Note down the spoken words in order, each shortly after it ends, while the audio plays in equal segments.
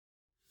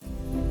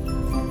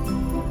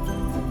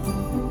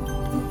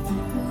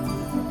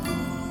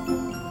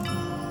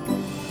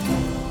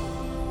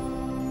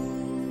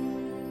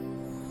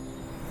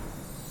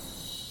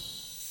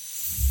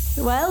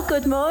Well,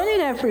 good morning,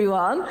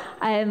 everyone.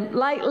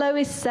 Like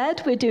Lois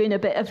said, we're doing a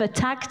bit of a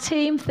tag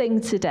team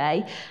thing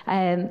today.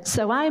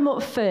 So I'm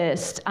up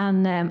first,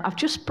 and I've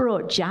just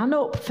brought Jan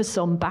up for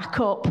some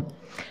backup.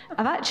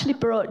 I've actually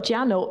brought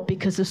Jan up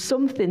because of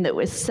something that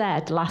was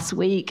said last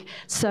week.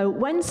 So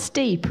when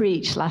Steve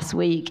preached last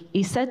week,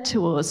 he said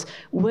to us,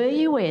 "Were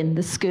you in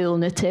the school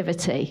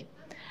nativity?"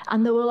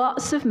 And there were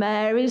lots of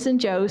Marys and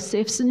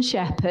Josephs and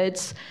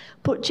shepherds,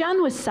 but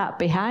Jan was sat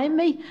behind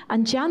me,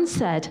 and Jan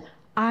said,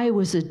 "I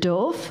was a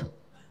dove."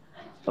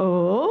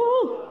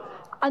 Oh.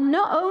 And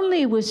not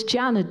only was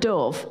Jan a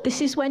dove,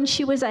 this is when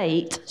she was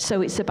 8,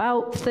 so it's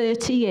about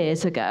 30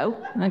 years ago,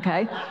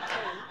 okay?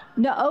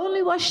 Not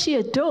only was she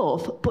a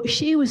dove, but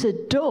she was a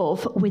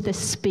dove with a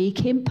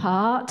speaking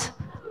part.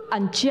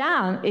 And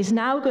Jan is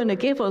now going to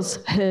give us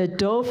her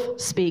dove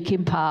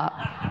speaking part.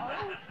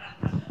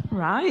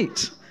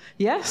 Right.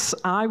 Yes,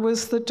 I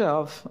was the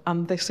dove,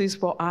 and this is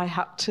what I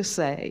had to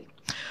say.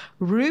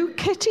 "Roo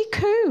kitty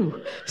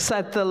coo,"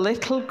 said the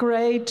little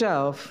grey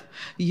dove,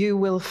 "you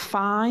will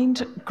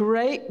find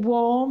great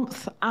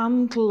warmth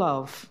and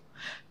love.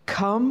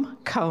 Come,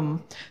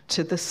 come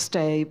to the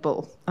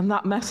stable." And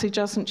that message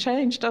hasn't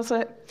changed, has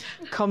it?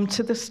 Come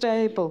to the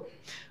stable.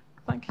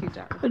 Thank you,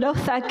 Darren. No,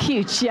 thank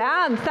you,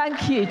 Jan.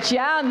 Thank you,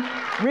 Jan.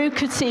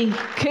 Rookity,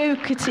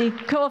 kookity,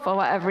 cuff, or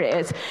whatever it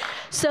is.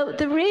 So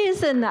the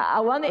reason that I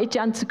wanted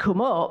Jan to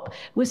come up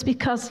was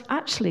because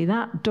actually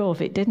that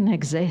dove, it didn't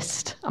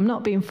exist. I'm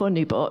not being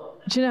funny,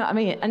 but do you know what I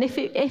mean? And if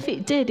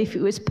it did, if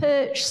it was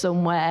perched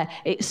somewhere,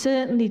 it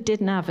certainly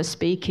didn't have a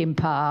speaking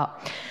part.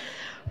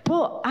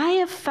 But I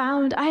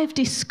have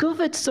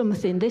discovered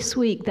something this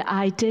week that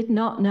I did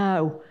not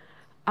know.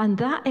 And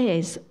that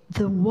is,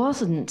 there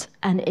wasn't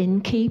an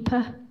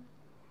innkeeper.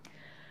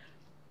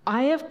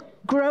 I have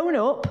grown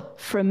up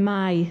from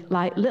my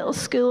little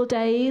school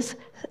days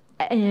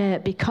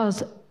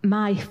because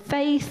my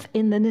faith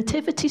in the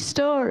nativity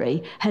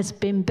story has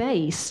been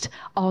based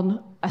on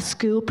a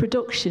school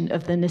production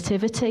of the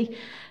nativity.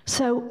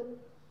 So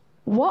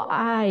what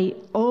I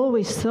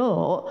always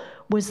thought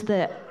was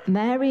that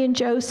Mary and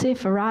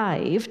Joseph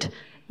arrived,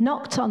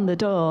 knocked on the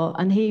door,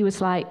 and he was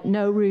like,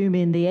 "No room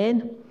in the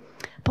inn."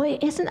 But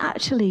it isn't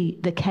actually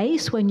the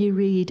case when you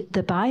read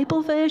the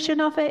Bible version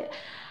of it.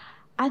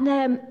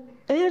 And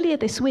earlier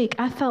this week,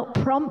 I felt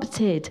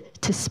prompted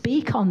to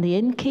speak on the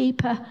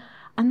innkeeper.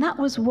 And that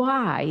was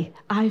why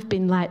I've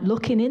been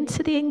looking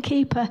into the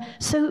innkeeper.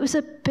 So it was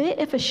a bit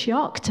of a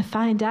shock to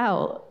find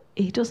out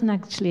he doesn't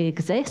actually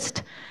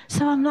exist.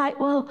 So I'm like,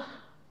 well,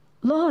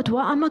 Lord,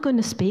 what am I going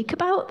to speak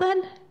about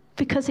then?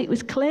 Because it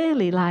was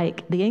clearly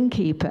the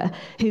innkeeper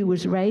who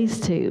was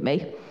raised to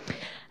me.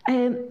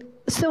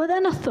 So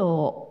then I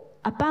thought,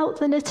 about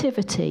the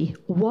nativity,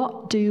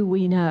 what do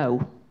we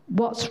know?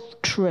 What's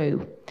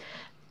true?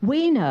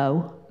 We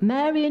know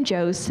Mary and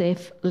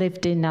Joseph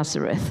lived in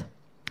Nazareth.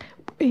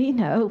 We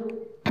know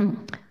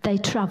they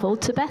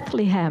travelled to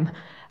Bethlehem,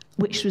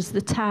 which was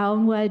the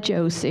town where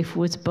Joseph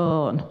was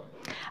born.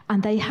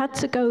 And they had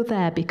to go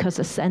there because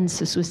a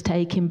census was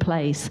taking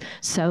place.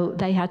 So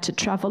they had to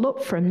travel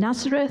up from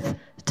Nazareth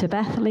to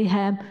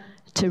Bethlehem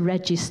to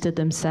register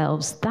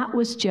themselves. That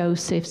was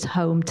Joseph's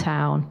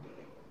hometown.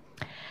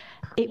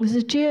 It was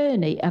a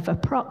journey of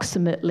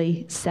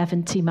approximately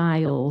 70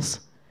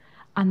 miles.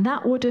 And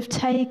that would have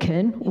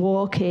taken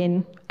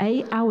walking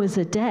 8 hours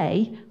a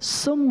day,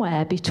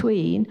 somewhere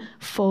between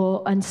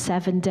 4 and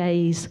 7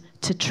 days,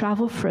 to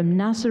travel from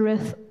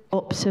Nazareth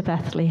up to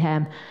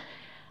Bethlehem.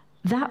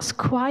 That's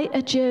quite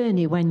a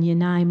journey when you're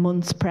 9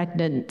 months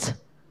pregnant,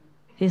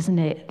 isn't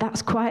it?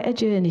 That's quite a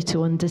journey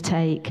to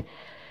undertake.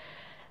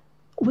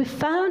 We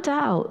found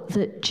out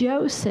that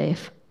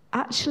Joseph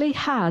actually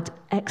had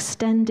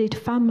extended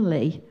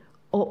family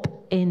up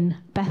in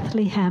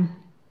Bethlehem,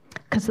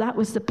 because that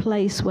was the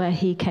place where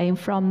he came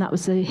from. That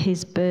was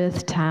his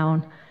birth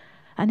town.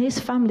 And his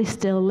family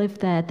still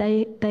lived there.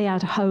 They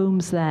had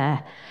homes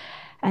there.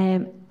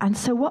 And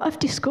so what I've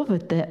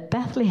discovered, that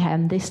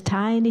Bethlehem, this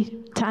tiny,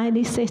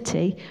 tiny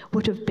city,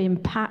 would have been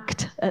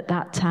packed at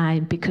that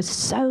time because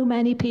so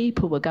many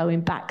people were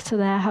going back to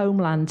their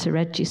homeland to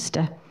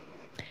register.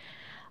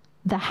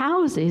 The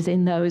houses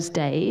in those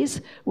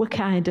days were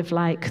kind of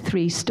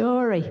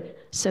 3-story.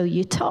 So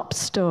your top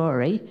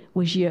story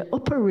was your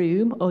upper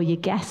room or your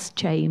guest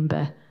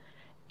chamber.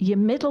 Your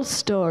middle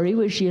story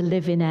was your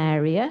living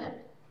area.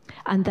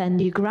 And then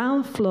your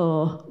ground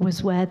floor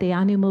was where the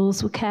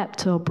animals were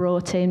kept or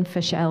brought in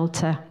for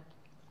shelter.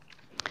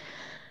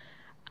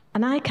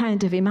 And I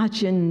kind of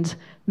imagined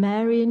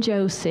Mary and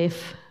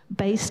Joseph,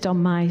 based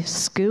on my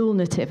school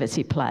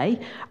nativity play,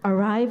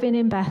 arriving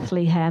in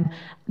Bethlehem,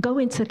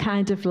 going to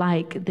kind of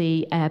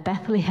the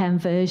Bethlehem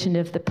version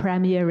of the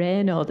Premier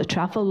Inn or the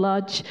Travel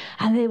Lodge,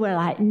 and they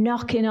were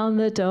knocking on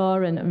the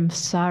door and, "I'm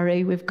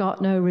sorry, we've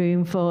got no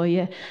room for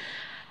you,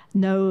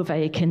 no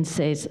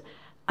vacancies."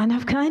 And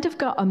I've kind of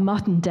got a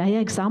modern day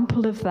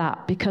example of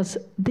that, because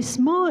this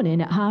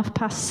morning at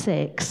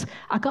 6:30,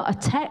 I got a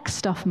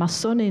text off my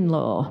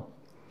son-in-law,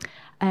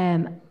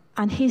 and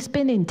he's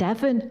been in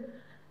Devon.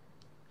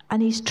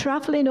 And he's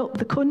travelling up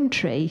the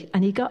country,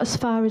 and he got as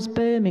far as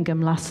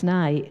Birmingham last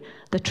night.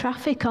 The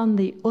traffic on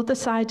the other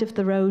side of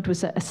the road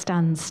was at a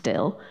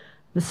standstill.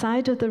 The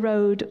side of the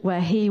road where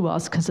he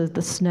was, because of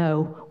the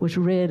snow, was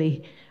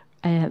really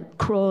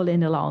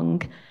crawling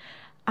along.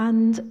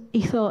 And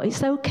he thought,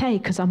 it's okay,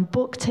 because I'm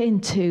booked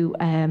into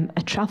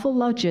a travel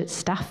lodge at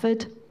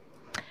Stafford.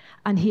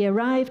 And he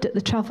arrived at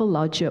the travel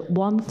lodge at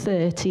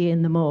 1:30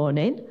 in the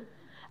morning.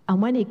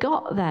 And when he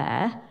got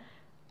there,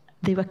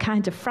 they were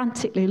kind of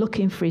frantically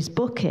looking for his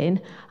booking,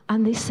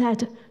 and they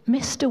said,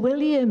 Mr.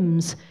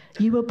 Williams,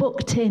 you were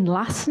booked in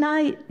last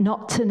night,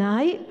 not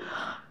tonight.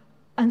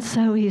 And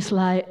so he's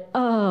like,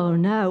 oh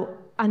no.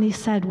 And he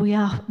said,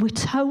 we're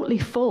totally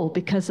full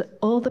because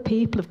all the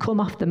people have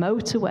come off the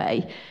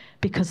motorway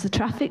because the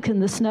traffic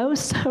and the snow is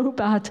so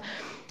bad.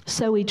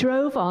 So he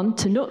drove on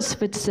to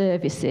Knutsford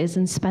Services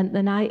and spent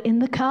the night in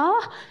the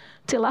car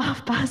till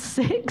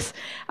 6:30.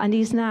 And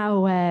he's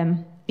now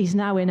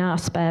in our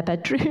spare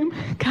bedroom,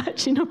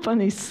 catching up on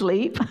his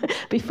sleep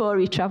before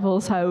he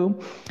travels home.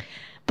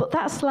 But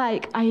that's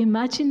like, I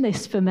imagine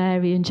this for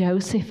Mary and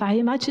Joseph. I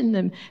imagine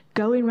them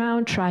going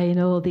around trying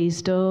all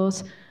these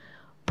doors.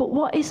 But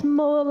what is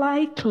more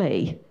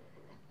likely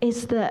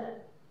is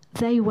that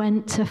they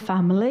went to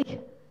family.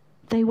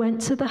 They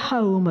went to the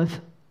home of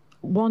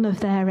one of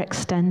their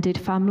extended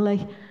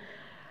family.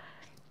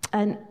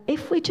 And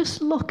if we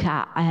just look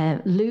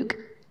at Luke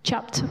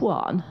chapter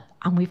 1,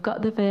 and we've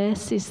got the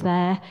verses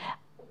there,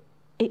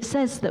 it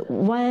says that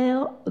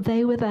while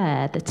they were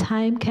there, the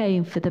time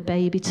came for the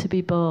baby to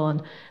be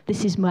born.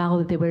 This is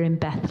while they were in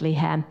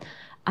Bethlehem.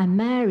 And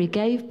Mary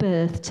gave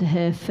birth to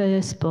her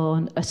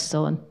firstborn, a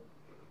son.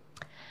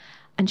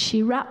 And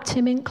she wrapped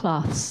him in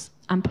cloths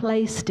and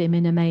placed him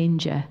in a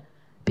manger,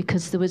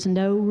 because there was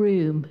no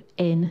room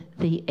in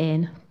the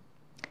inn.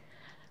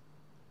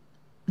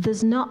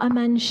 There's not a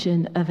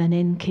mention of an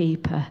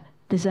innkeeper.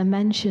 There's a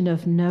mention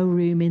of no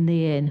room in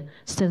the inn.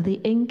 So the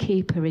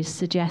innkeeper is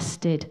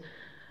suggested.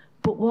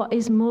 But what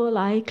is more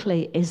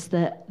likely is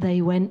that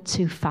they went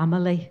to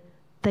family.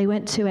 They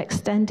went to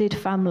extended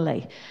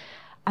family.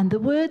 And the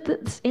word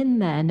that's in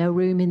there, no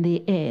room in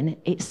the inn,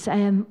 it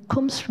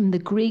comes from the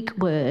Greek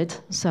word,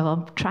 so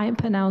I'll try and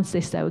pronounce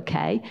this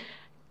okay,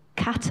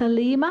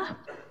 katalima,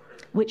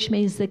 which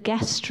means the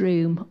guest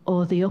room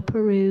or the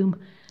upper room.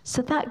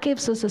 So that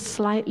gives us a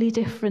slightly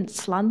different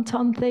slant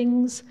on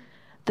things,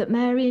 that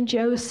Mary and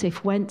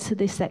Joseph went to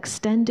this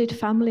extended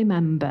family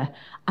member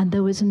and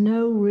there was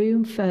no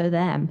room for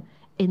them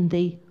in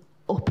the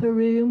upper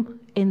room,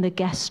 in the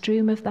guest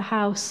room of the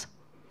house.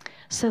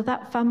 So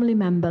that family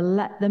member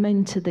let them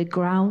into the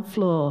ground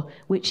floor,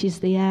 which is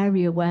the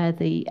area where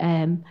the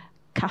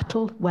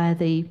cattle, where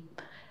the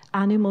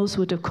animals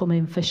would have come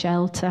in for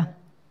shelter.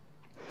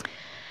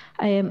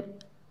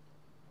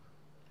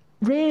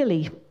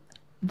 Really,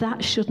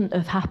 that shouldn't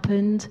have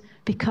happened,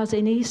 because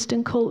in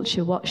Eastern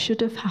culture, what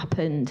should have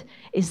happened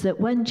is that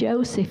when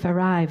Joseph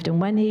arrived and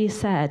when he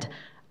said,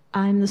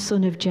 I'm the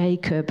son of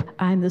Jacob,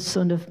 I'm the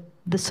son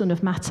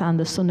of Matan,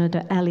 the son of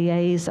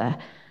Eliezer,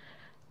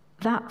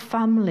 that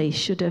family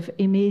should have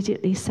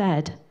immediately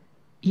said,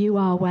 you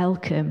are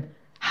welcome,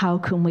 how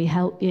can we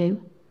help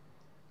you?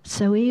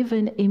 So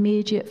even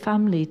immediate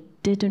family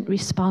didn't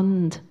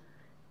respond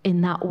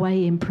in that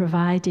way, in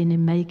providing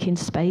and making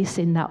space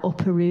in that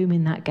upper room,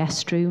 in that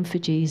guest room for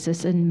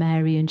Jesus and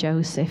Mary and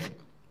Joseph.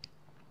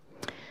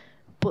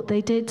 But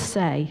they did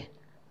say,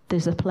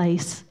 there's a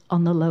place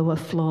on the lower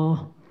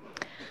floor.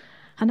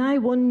 And I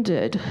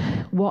wondered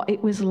what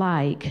it was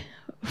like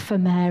for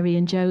Mary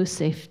and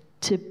Joseph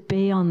to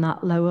be on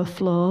that lower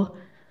floor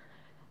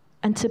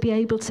and to be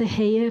able to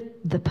hear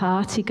the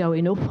party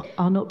going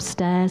on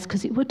upstairs,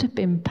 because it would have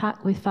been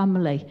packed with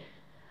family.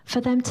 For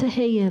them to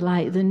hear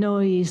like the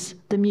noise,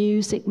 the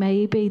music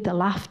maybe, the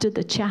laughter,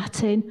 the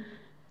chatting,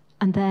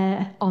 and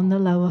they're on the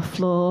lower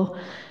floor,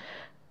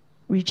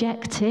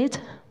 rejected,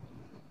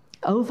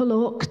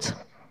 overlooked,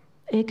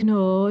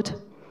 ignored.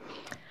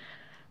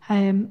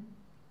 And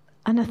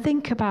I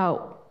think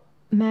about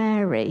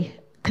Mary,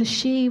 because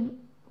she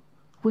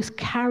was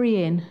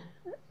carrying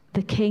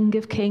the King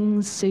of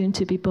Kings soon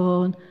to be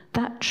born.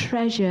 That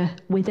treasure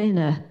within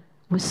her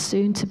was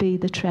soon to be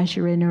the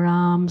treasure in her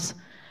arms.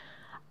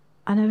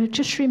 And it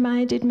just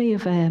reminded me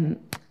of a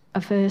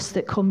verse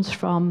that comes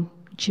from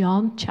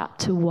John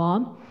chapter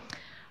 1,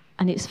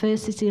 and it's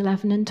verses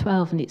 11 and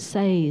 12, and it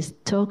says,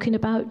 talking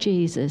about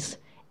Jesus,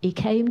 he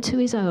came to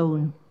his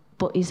own,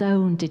 but his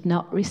own did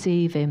not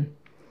receive him.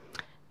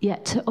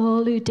 Yet to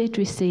all who did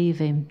receive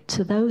him,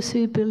 to those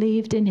who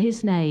believed in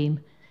his name,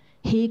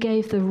 he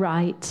gave the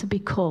right to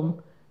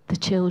become the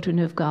children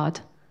of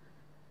God.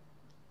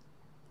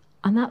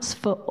 And that's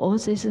for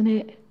us, isn't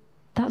it?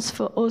 That's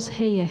for us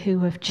here who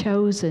have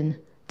chosen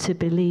to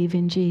believe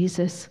in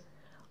Jesus.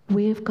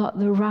 We've got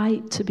the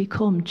right to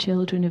become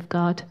children of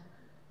God.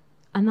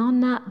 And on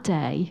that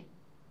day,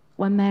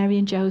 when Mary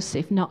and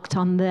Joseph knocked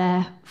on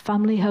their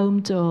family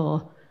home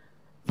door,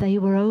 they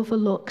were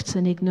overlooked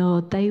and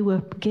ignored. They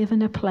were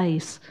given a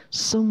place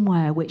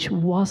somewhere which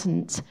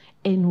wasn't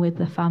in with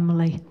the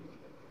family.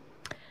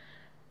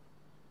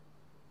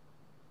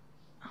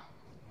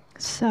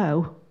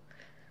 So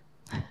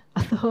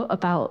I thought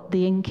about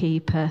the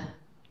innkeeper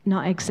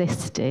not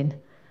existing,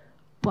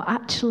 but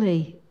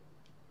actually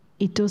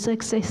he does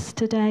exist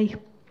today.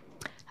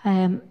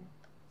 And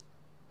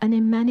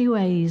in many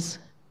ways,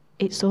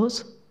 it's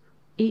us.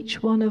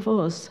 Each one of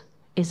us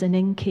is an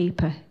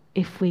innkeeper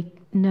if we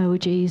know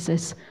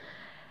Jesus.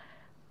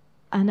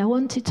 And I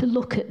wanted to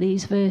look at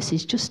these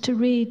verses just to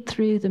read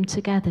through them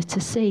together to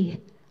see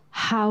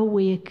how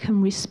we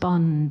can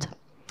respond.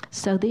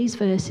 So these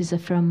verses are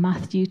from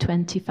Matthew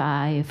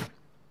 25.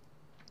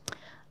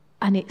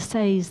 And it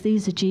says,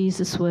 these are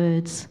Jesus'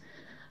 words,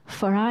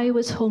 "For I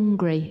was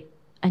hungry,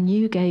 and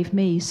you gave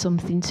me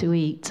something to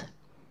eat.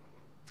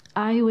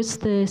 I was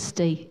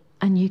thirsty,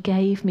 and you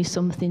gave me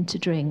something to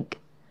drink.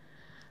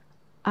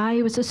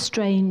 I was a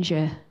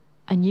stranger,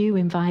 and you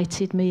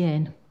invited me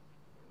in.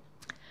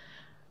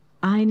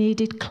 I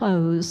needed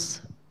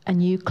clothes,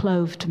 and you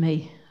clothed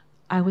me.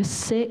 I was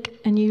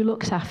sick, and you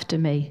looked after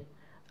me.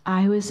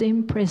 I was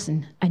in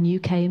prison, and you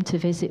came to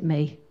visit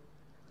me.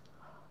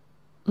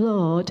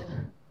 Lord,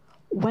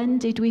 when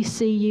did we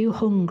see you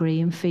hungry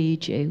and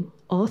feed you,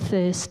 or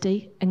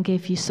thirsty and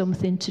give you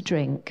something to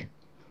drink?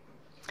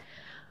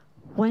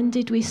 When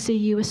did we see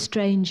you a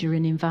stranger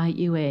and invite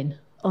you in,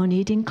 or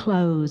needing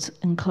clothes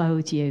and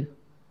clothe you?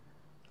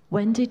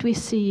 When did we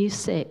see you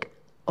sick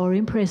or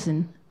in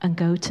prison and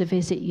go to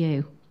visit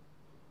you?"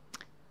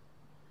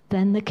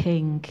 Then the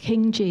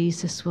King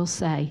Jesus, will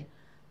say,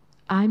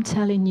 "I'm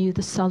telling you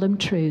the solemn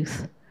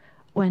truth.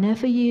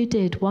 Whenever you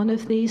did one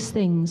of these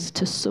things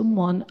to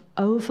someone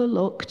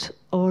overlooked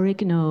or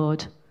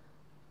ignored,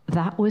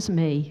 that was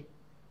me.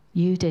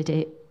 You did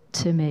it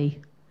to me."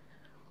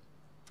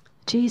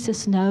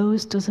 Jesus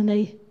knows, doesn't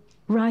he,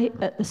 right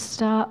at the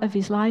start of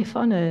his life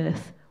on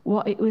earth,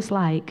 what it was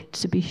like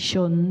to be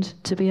shunned,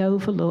 to be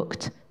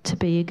overlooked, to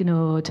be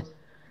ignored.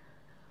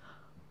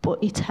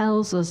 But he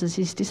tells us as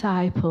his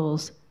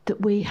disciples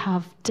that we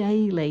have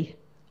daily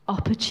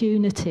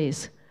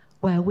opportunities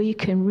where we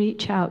can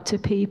reach out to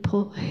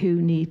people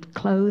who need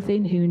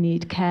clothing, who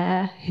need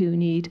care, who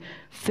need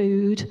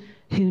food,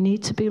 who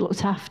need to be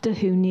looked after,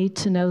 who need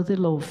to know they're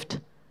loved.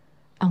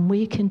 And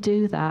we can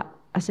do that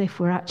as if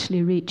we're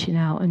actually reaching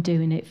out and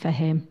doing it for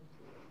him.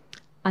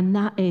 And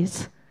that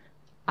is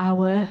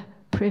our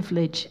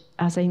privilege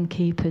as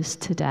innkeepers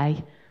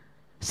today.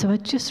 So I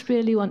just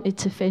really wanted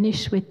to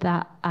finish with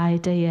that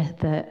idea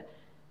that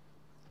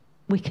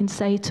we can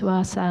say to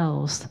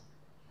ourselves,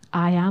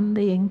 I am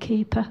the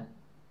innkeeper.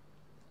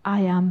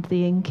 I am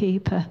the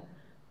innkeeper.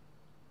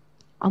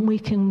 And we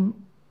can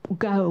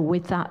go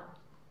with that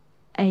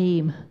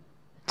aim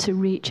to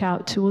reach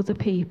out to other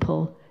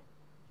people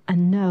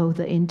and know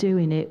that in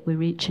doing it, we're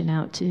reaching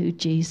out to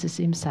Jesus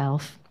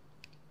himself.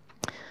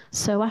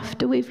 So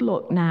after we've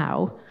looked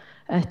now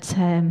at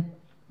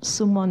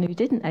someone who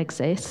didn't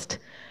exist,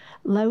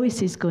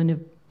 Lois is going to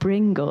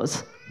bring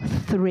us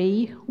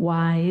 3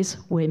 wise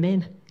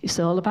women. It's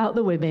all about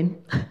the women.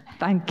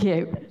 Thank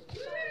you.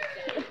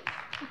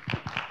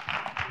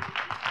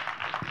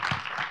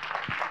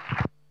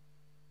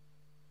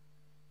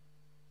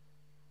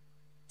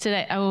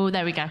 Today, oh,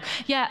 there we go.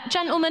 Yeah,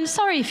 gentlemen,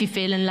 sorry if you're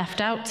feeling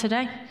left out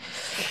today.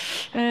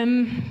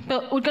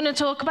 But we're going to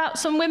talk about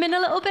some women a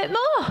little bit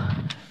more.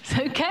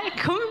 Okay,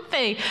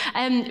 comfy.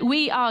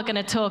 We are going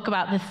to talk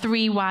about the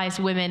 3 wise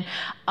women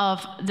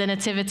of the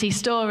nativity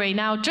story.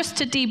 Now, just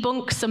to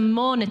debunk some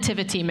more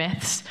nativity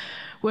myths,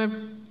 we're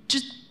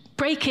just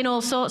breaking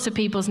all sorts of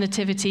people's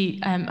nativity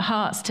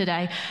hearts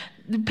today.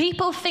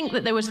 People think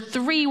that there was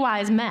 3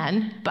 wise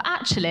men, but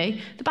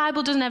actually, the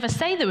Bible doesn't ever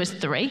say there was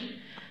 3.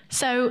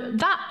 So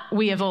that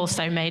we have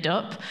also made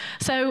up.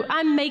 So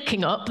I'm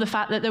making up the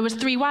fact that there was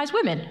 3 wise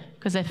women,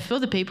 because if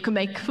other people can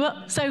make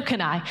up, so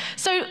can I.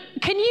 So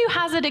can you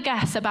hazard a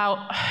guess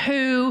about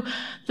who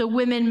the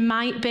women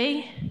might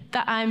be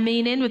that I'm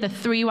meaning with the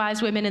 3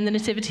 wise women in the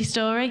nativity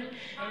story?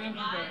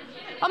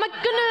 Oh my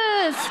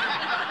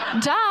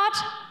goodness! Dad!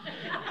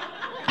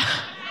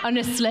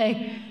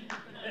 Honestly.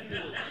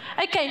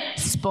 Okay,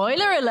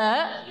 spoiler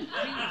alert.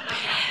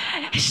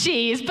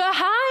 She's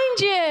behind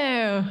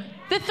you.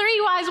 The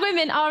 3 wise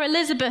women are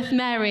Elizabeth,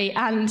 Mary,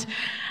 and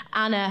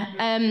Anna.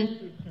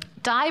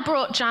 Di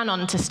brought Jan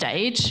onto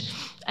stage.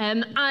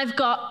 I've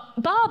got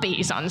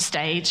Barbies on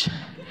stage.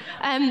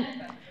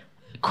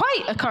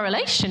 Quite a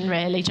correlation,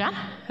 really, Jan,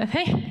 I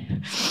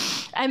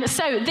think.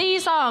 So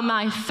these are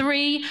my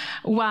 3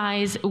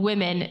 wise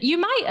women. You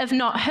might have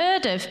not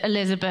heard of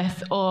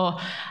Elizabeth or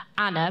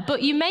Anna,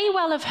 but you may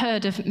well have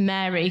heard of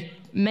Mary,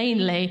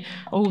 mainly.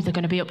 Oh, they're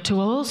going to be up to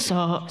all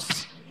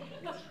sorts.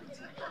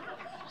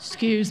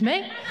 Excuse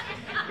me.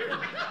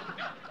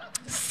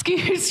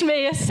 Excuse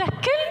me a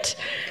second.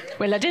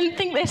 Well, I didn't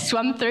think this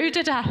one through,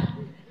 did I?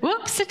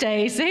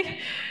 Whoops-a-daisy.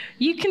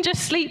 You can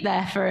just sleep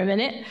there for a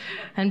minute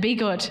and be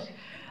good.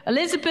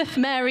 Elizabeth,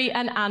 Mary,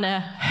 and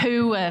Anna,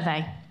 who were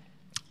they?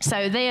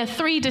 So they are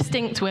 3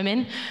 distinct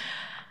women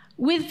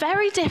with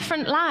very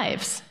different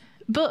lives,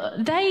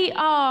 but they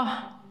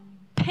are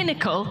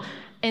pinnacle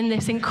in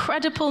this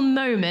incredible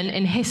moment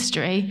in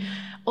history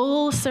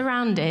all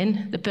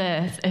surrounding the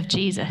birth of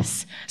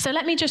Jesus. So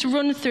let me just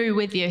run through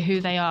with you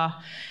who they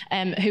are,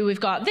 who we've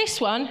got.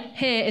 This one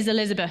here is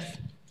Elizabeth.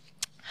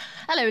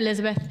 Hello,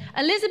 Elizabeth.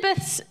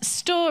 Elizabeth's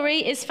story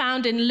is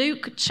found in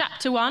Luke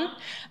chapter 1,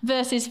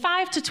 verses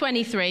 5 to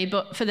 23,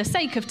 but for the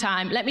sake of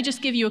time, let me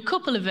just give you a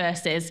couple of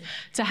verses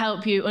to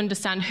help you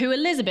understand who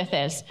Elizabeth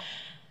is.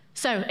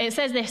 So it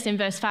says this in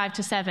verse 5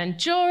 to 7.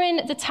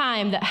 During the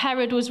time that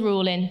Herod was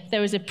ruling, there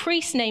was a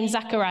priest named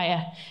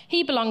Zechariah.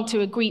 He belonged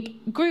to a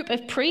group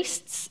of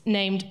priests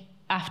named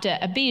after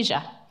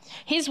Abijah.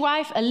 His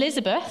wife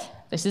Elizabeth,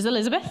 this is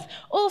Elizabeth,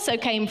 also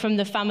came from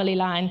the family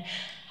line.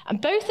 And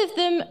both of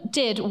them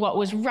did what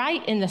was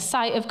right in the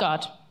sight of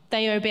God.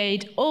 They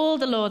obeyed all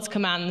the Lord's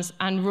commands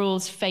and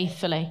rules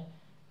faithfully.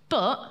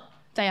 But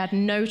they had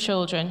no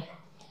children,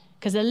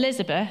 because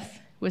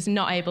Elizabeth was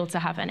not able to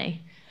have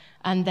any.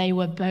 And they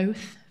were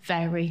both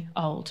very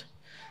old.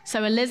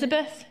 So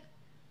Elizabeth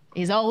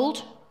is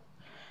old.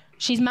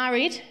 She's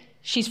married.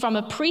 She's from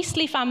a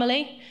priestly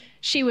family.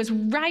 She was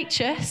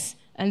righteous.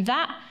 And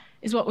that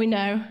is what we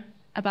know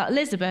about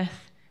Elizabeth.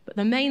 But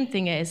the main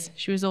thing is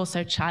she was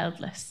also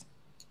childless.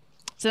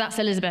 So that's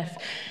Elizabeth.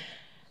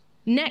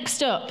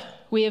 Next up,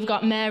 we have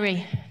got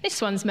Mary.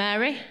 This one's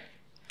Mary.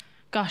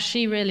 Gosh,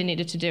 she really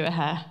needed to do her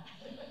hair.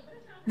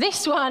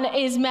 This one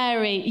is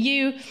Mary.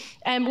 You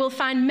will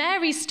find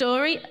Mary's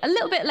story a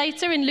little bit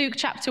later in Luke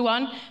chapter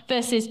 1,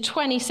 verses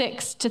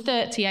 26 to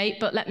 38.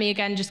 But let me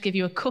again just give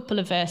you a couple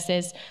of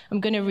verses. I'm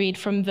going to read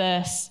from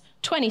verse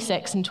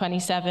 26 and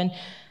 27.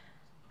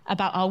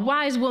 About our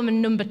wise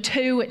woman number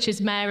 2, which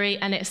is Mary,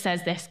 and it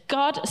says this.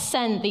 God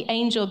sent the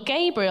angel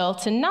Gabriel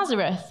to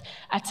Nazareth,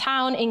 a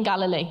town in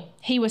Galilee.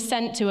 He was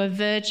sent to a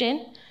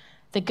virgin.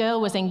 The girl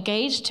was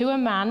engaged to a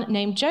man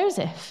named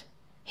Joseph.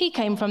 He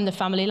came from the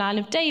family line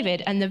of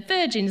David, and the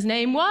virgin's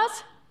name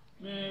was?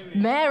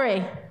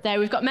 Mary. There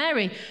we've got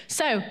Mary.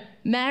 So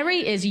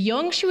Mary is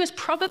young. She was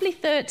probably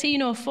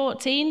 13 or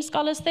 14,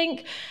 scholars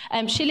think.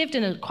 She lived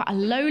in quite a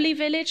lowly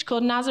village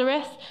called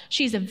Nazareth.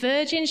 She's a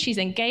virgin. She's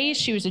engaged.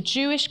 She was a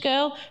Jewish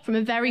girl from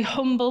a very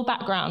humble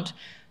background.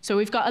 So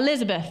we've got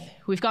Elizabeth.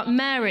 We've got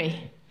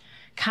Mary.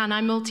 Can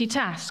I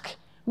multitask?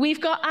 We've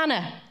got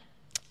Anna.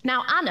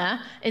 Now,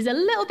 Anna is a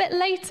little bit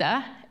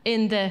later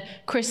in the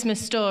Christmas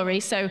story.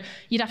 So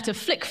you'd have to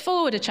flick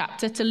forward a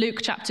chapter to Luke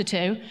chapter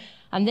 2.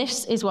 And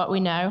this is what we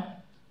know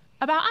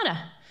about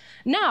Anna.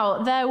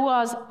 Now, there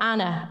was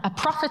Anna, a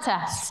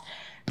prophetess,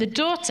 the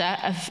daughter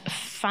of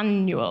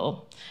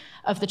Phanuel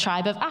of the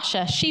tribe of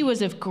Asher. She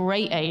was of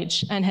great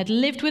age and had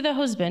lived with a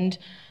husband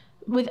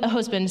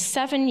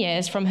 7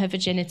 years from her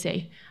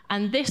virginity.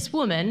 And this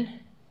woman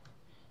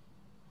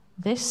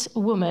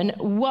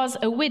was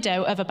a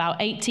widow of about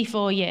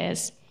 84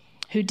 years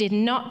who did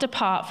not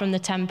depart from the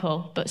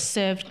temple, but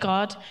served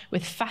God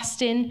with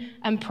fasting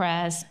and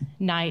prayers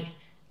night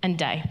and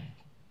day.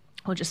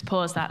 We'll just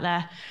pause that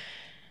there.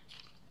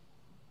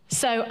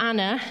 So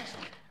Anna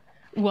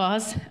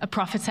was a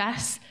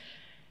prophetess.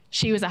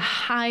 She was a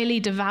highly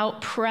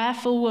devout,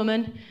 prayerful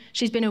woman.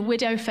 She's been a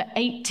widow for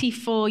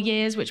 84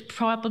 years, which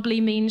probably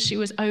means she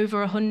was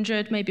over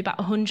 100, maybe about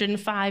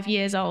 105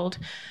 years old.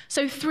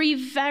 So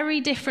 3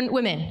 very different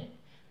women.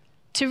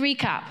 To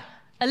recap,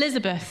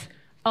 Elizabeth,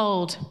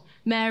 old.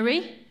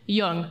 Mary,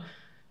 young.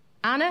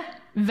 Anna,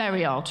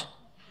 very old.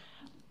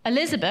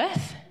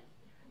 Elizabeth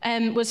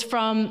was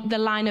from the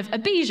line of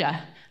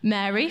Abijah.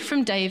 Mary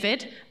from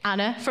David,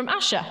 Anna from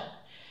Asher.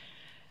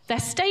 Their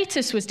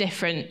status was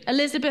different.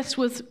 Elizabeth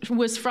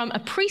was from a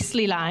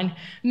priestly line.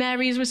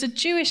 Mary's was a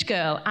Jewish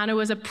girl. Anna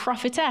was a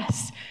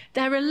prophetess.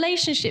 Their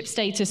relationship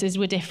statuses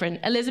were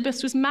different.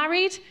 Elizabeth was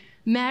married.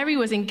 Mary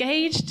was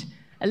engaged.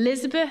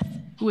 Anna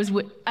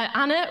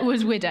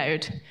was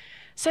widowed.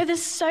 So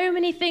there's so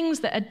many things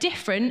that are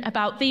different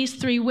about these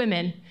 3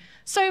 women.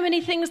 So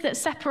many things that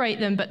separate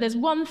them, but there's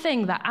one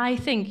thing that I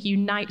think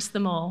unites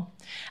them all.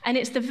 And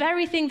it's the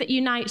very thing that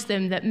unites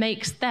them that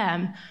makes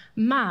them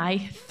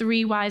my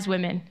 3 wise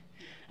women.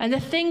 And the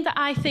thing that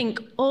I think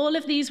all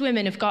of these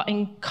women have got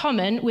in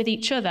common with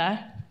each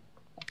other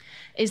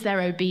is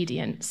their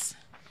obedience.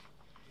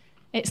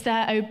 It's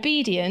their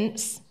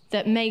obedience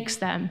that makes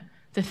them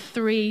the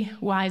 3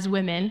 wise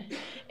women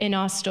in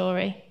our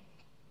story.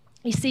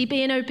 You see,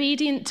 being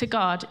obedient to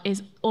God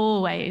is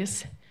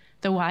always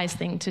the wise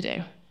thing to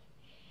do.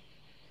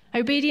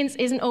 Obedience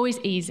isn't always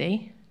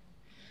easy.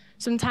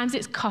 Sometimes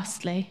it's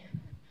costly.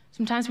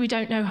 Sometimes we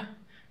don't know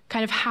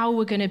kind of how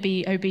we're going to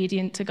be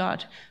obedient to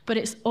God. But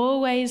it's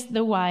always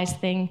the wise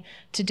thing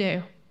to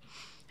do.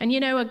 And you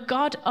know, a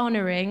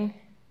God-honoring,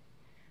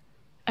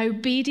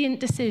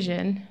 obedient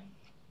decision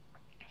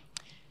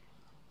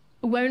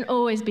won't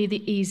always be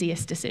the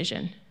easiest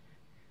decision.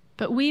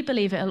 But we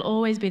believe it'll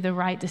always be the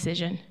right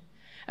decision.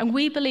 And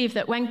we believe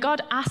that when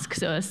God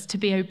asks us to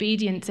be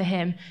obedient to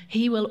him,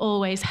 he will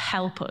always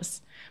help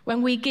us.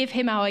 When we give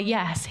him our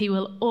yes, he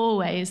will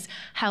always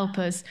help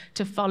us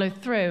to follow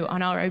through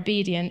on our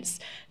obedience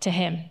to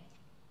him.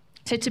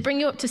 So to bring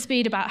you up to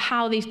speed about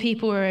how these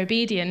people were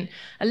obedient,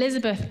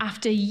 Elizabeth,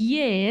 after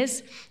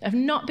years of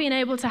not being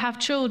able to have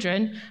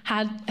children,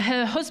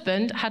 her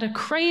husband had a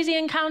crazy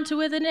encounter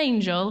with an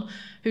angel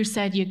who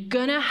said, "You're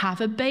gonna have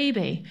a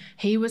baby."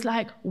 He was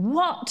like,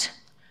 "What?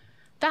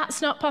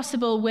 That's not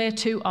possible, we're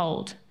too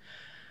old."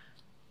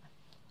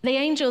 The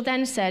angel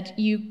then said,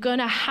 "You're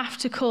gonna have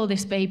to call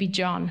this baby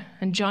John,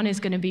 and John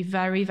is gonna be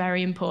very,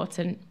 very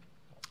important."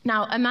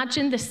 Now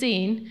imagine the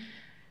scene.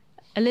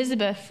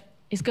 Elizabeth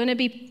is gonna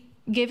be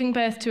giving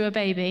birth to a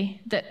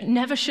baby that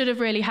never should have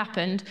really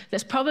happened,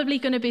 that's probably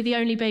going to be the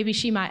only baby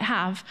she might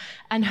have,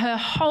 and her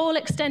whole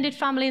extended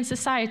family and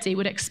society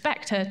would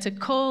expect her to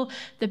call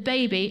the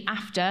baby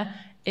after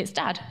its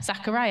dad,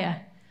 Zachariah.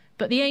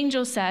 But the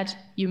angel said,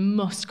 "You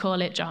must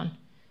call it John.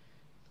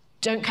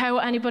 Don't care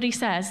what anybody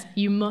says,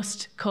 you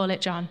must call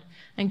it John."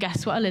 And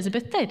guess what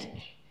Elizabeth did?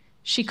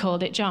 She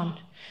called it John.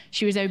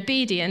 She was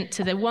obedient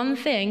to the one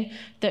thing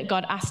that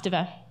God asked of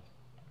her.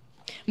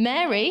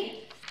 Mary,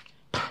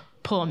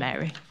 poor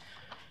Mary.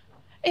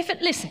 If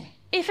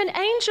an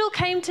angel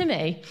came to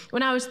me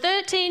when I was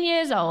 13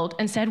 years old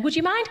and said, "Would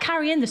you mind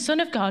carrying the Son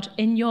of God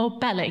in your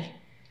belly?"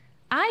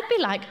 I'd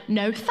be like,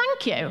 "No,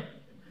 thank you.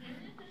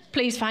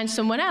 Please find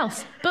someone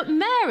else." But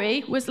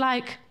Mary was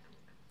like,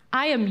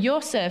 "I am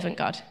your servant,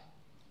 God.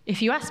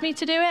 If you ask me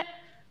to do it,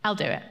 I'll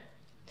do it."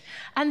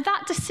 And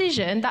that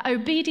decision, that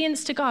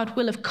obedience to God,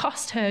 will have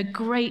cost her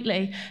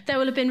greatly. There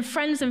will have been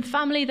friends and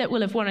family that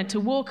will have wanted to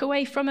walk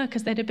away from her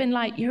because they'd have been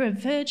like, "You're a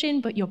virgin,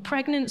 but you're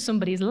pregnant.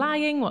 Somebody's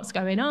lying. What's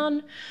going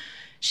on?"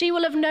 She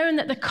will have known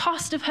that the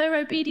cost of her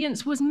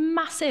obedience was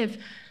massive.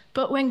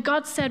 But when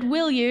God said,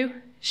 "Will you?"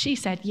 she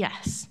said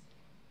yes.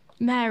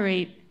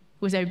 Mary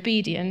was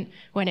obedient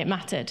when it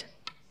mattered.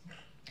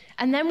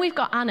 And then we've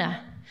got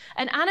Anna.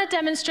 And Anna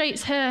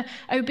demonstrates her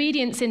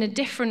obedience in a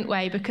different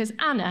way because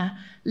Anna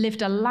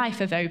lived a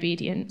life of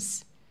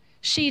obedience.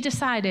 She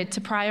decided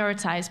to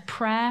prioritize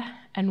prayer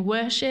and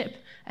worship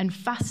and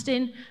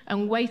fasting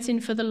and waiting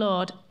for the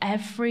Lord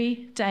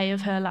every day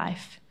of her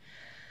life.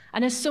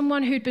 And as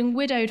someone who'd been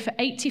widowed for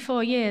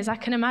 84 years, I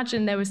can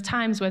imagine there was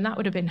times when that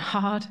would have been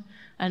hard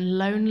and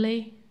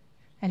lonely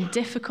and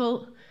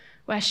difficult,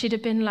 where she'd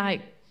have been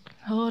like,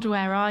 "Lord,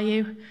 where are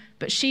you?"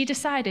 But she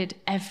decided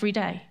every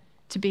day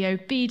to be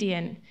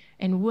obedient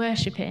in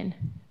worshiping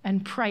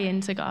and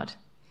praying to God.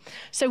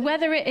 So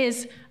whether it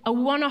is a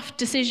one-off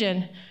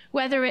decision,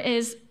 whether it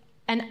is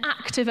an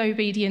act of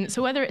obedience,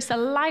 or whether it's a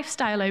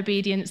lifestyle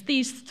obedience,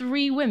 these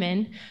three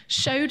women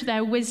showed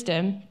their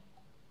wisdom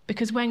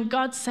because when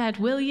God said,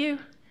 "Will you?"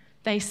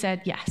 they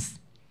said yes,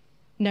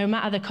 no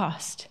matter the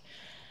cost.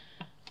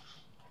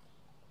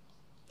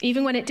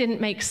 Even when it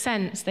didn't make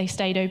sense, they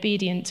stayed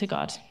obedient to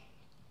God.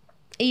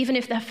 Even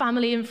if their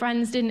family and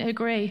friends didn't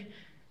agree,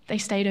 they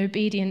stayed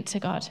obedient to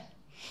God.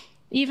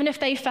 Even if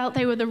they felt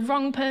they were the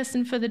wrong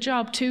person for the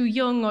job, too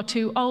young or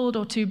too old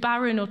or too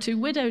barren or too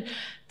widowed,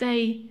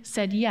 they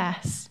said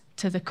yes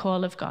to the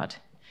call of God.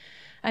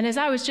 And as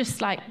I was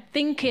just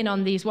thinking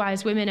on these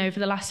wise women over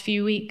the last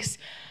few weeks,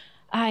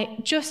 I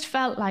just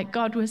felt like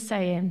God was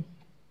saying,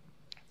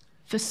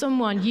 for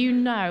someone, you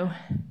know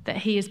that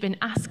he has been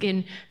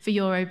asking for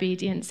your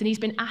obedience and he's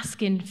been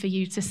asking for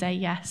you to say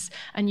yes.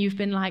 And you've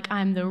been like,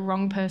 "I'm the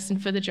wrong person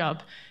for the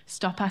job.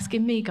 Stop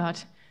asking me,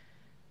 God."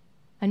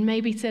 And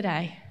maybe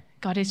today,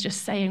 God is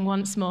just saying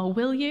once more,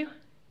 "Will you?"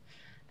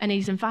 And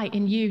he's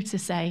inviting you to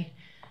say,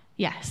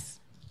 yes.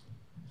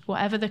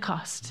 Whatever the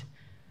cost,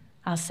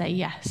 I'll say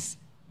yes.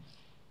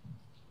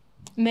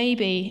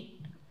 Maybe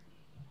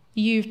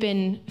you've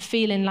been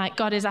feeling like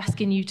God is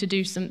asking you to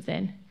do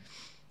something,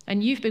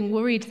 and you've been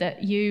worried that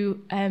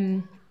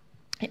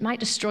it might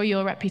destroy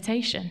your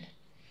reputation.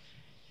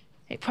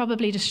 It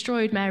probably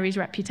destroyed Mary's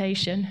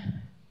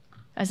reputation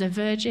as a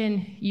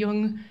virgin,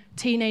 young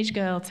teenage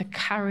girl to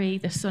carry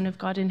the Son of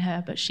God in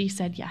her, but she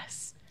said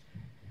yes.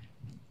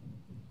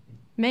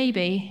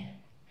 Maybe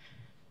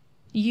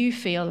you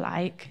feel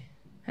like,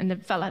 and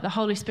it felt like the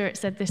Holy Spirit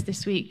said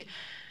this week,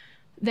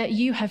 that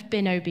you have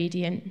been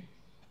obedient.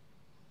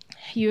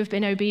 You have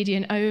been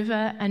obedient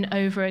over and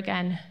over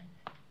again,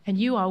 and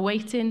you are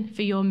waiting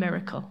for your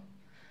miracle.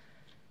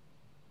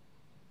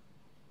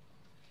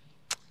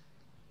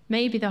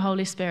 Maybe the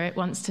Holy Spirit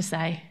wants to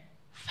say,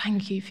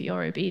 "Thank you for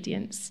your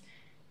obedience.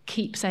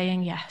 Keep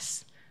saying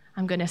yes.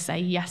 I'm going to say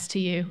yes to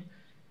you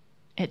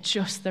at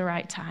just the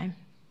right time."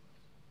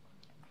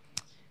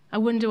 I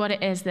wonder what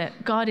it is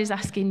that God is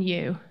asking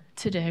you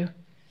to do,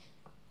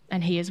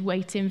 and he is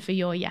waiting for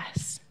your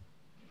yes.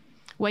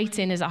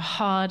 Waiting is a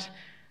hard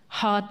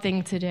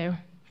thing to do.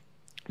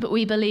 But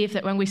we believe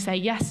that when we say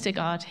yes to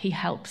God, he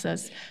helps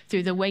us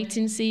through the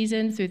waiting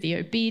season, through the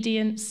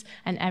obedience,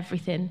 and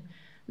everything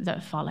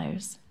that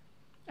follows.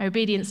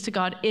 Obedience to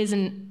God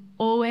isn't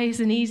always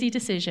an easy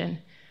decision,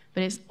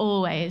 but it's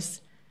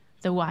always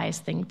the wise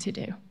thing to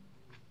do.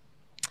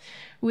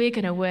 We're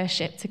going to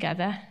worship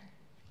together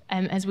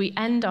as we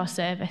end our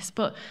service,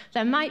 but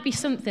there might be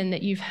something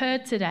that you've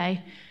heard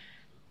today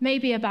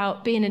maybe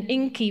about being an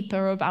innkeeper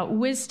or about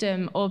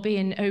wisdom or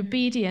being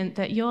obedient,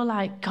 that you're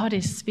like, God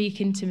is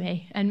speaking to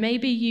me. And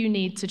maybe you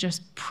need to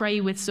just pray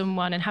with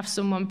someone and have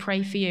someone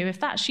pray for you. If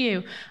that's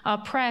you, our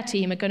prayer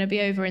team are going to be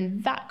over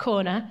in that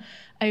corner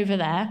over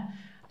there.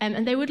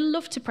 And they would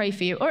love to pray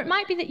for you. Or it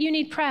might be that you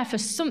need prayer for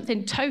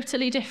something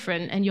totally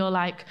different and you're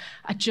like,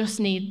 I just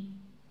need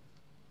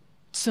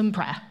some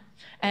prayer.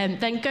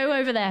 Then go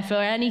over there for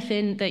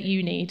anything that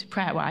you need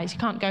prayer-wise. You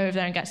can't go over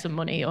there and get some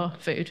money or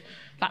food.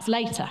 That's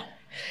later.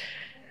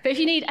 But if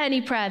you need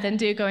any prayer, then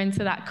do go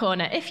into that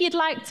corner. If you'd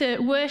like to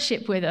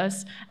worship with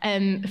us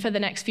for the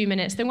next few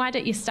minutes, then why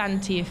don't you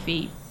stand to your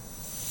feet?